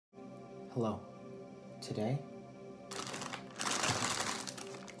Hello. Today,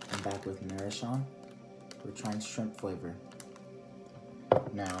 I'm back with Maruchan. We're trying shrimp flavor.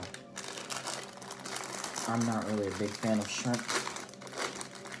 Now, I'm not really a big fan of shrimp,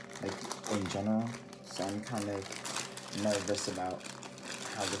 like in general, so I'm kind of nervous about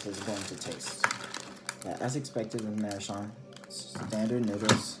how this is going to taste. Yeah, as expected with Maruchan, standard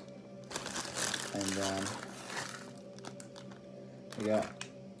noodles, and then we got a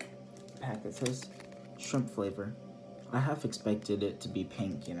pack of his shrimp flavor. I half expected it to be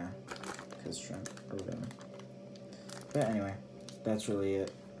pink, you know, because shrimp or whatever. But anyway, that's really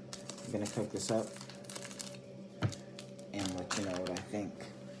it. I'm gonna cook this up and let you know what I think.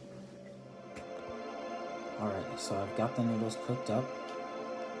 Alright, so I've got the noodles cooked up,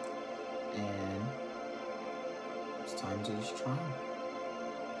 and it's time to just try them.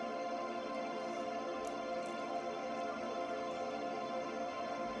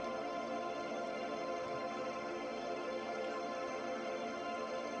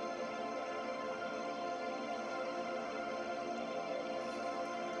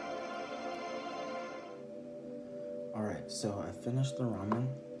 Alright, so I finished the ramen,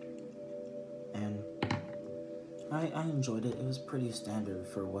 and I enjoyed it. It was pretty standard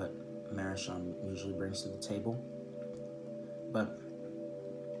for what Maruchan usually brings to the table, but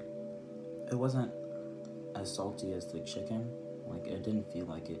it wasn't as salty as the chicken. Like, it didn't feel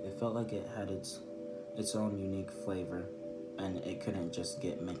like it. It felt like it had its own unique flavor, and it couldn't just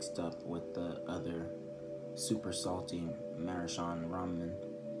get mixed up with the other super salty Maruchan ramen.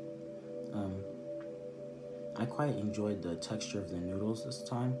 I quite enjoyed the texture of the noodles this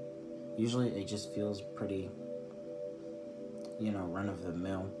time. Usually it just feels pretty, you know,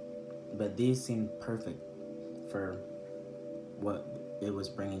 run-of-the-mill, but these seemed perfect for what it was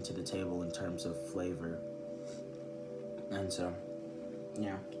bringing to the table in terms of flavor. And so,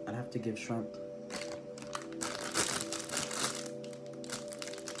 yeah, I'd have to give shrimp,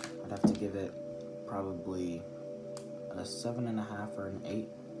 I'd have to give it probably a 7.5 or an 8.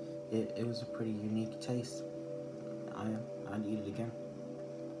 It was a pretty unique taste. I'd eat it again.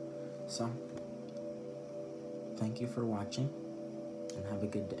 So, thank you for watching, and have a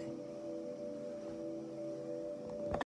good day.